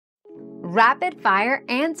Rapid fire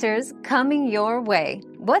answers coming your way.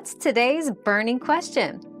 What's today's burning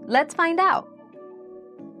question? Let's find out.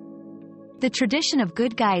 The tradition of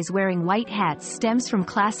good guys wearing white hats stems from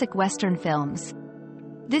classic Western films.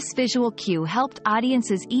 This visual cue helped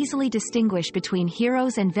audiences easily distinguish between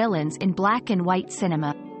heroes and villains in black and white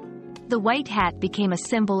cinema. The white hat became a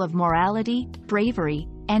symbol of morality, bravery,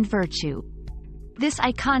 and virtue. This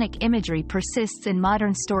iconic imagery persists in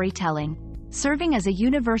modern storytelling, serving as a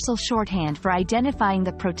universal shorthand for identifying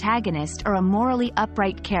the protagonist or a morally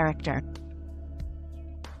upright character.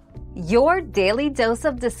 Your daily dose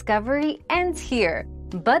of discovery ends here,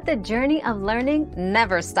 but the journey of learning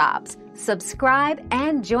never stops. Subscribe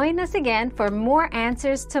and join us again for more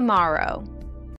answers tomorrow.